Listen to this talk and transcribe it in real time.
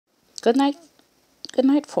Good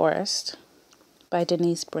night, Forest by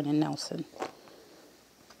Denise Brennan-Nelson.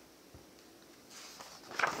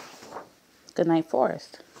 Good night,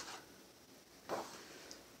 Forest.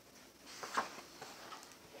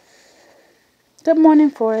 Good morning,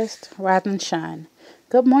 Forest, rise and shine.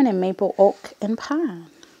 Good morning, maple, oak, and pine.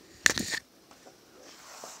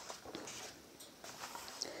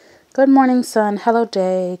 Good morning, sun. Hello,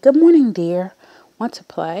 day. Good morning, dear. Want to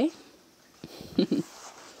play?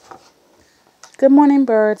 Good morning,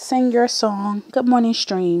 bird. Sing your song. Good morning,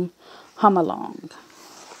 stream. Hum along.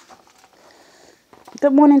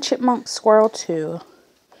 Good morning, chipmunk, squirrel, too.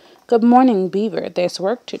 Good morning, beaver. There's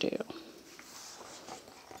work to do.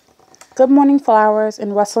 Good morning, flowers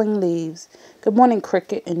and rustling leaves. Good morning,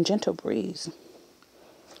 cricket and gentle breeze.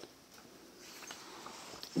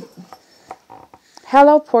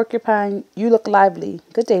 Hello, porcupine. You look lively.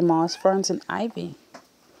 Good day, moss, ferns, and ivy.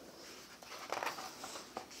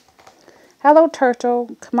 Hello,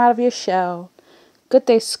 turtle. Come out of your shell. Good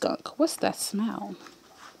day, skunk. What's that smell?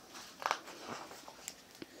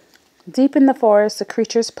 Deep in the forest, the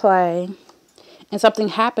creatures play, and something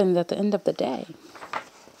happens at the end of the day.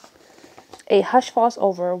 A hush falls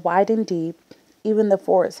over, wide and deep. Even the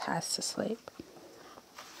forest has to sleep.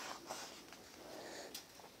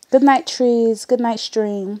 Good night, trees. Good night,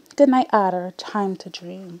 stream. Good night, otter. Time to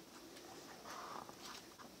dream.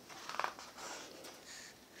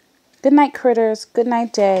 Good night, critters. Good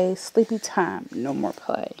night, day. Sleepy time. No more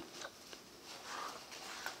play.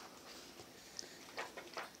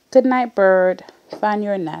 Good night, bird. Find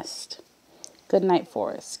your nest. Good night,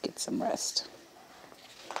 forest. Get some rest.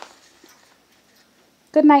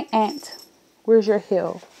 Good night, ant. Where's your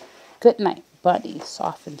hill? Good night, bunny.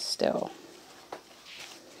 Soft and still.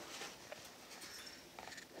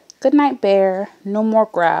 Good night, bear. No more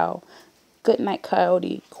growl. Good night,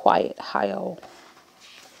 coyote. Quiet howl.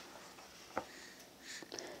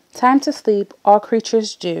 Time to sleep. All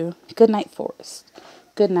creatures do. Good night, forest.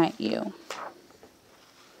 Good night, you.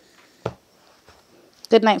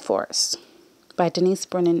 Good night, Forest by Denise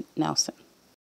Brennan-Nelson.